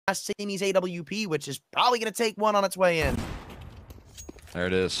Sammy's AWP, which is probably going to take one on its way in. There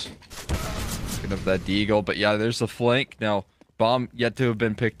it is. Looking up that deagle, but yeah, there's the flank. Now, bomb yet to have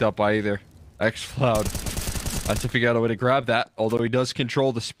been picked up by either Xfloud. Has to figure out a way to grab that, although he does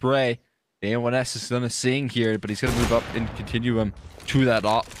control the spray. The A1S is going to sing here, but he's going to move up and continue him to that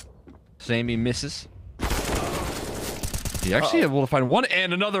op. Sammy misses. He actually able to find one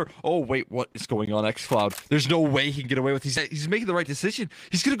and another. Oh, wait, what is going on, Xfloud? There's no way he can get away with this. He's making the right decision.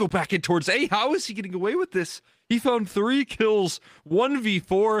 He's going to go back in towards A. How is he getting away with this? He found 3 kills,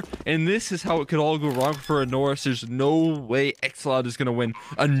 1v4, and this is how it could all go wrong for a Norris. There's no way Xfloud is going to win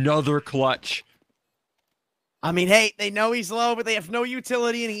another clutch. I mean, hey, they know he's low, but they have no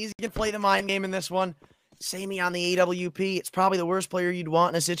utility, and he's going to play the mind game in this one. Sammy on the AWP. It's probably the worst player you'd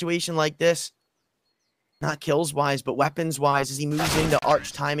want in a situation like this. Not kills-wise, but weapons-wise, as he moves into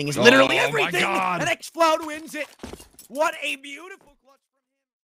arch timing is literally everything. My God. And Xfloud wins it. What a beautiful...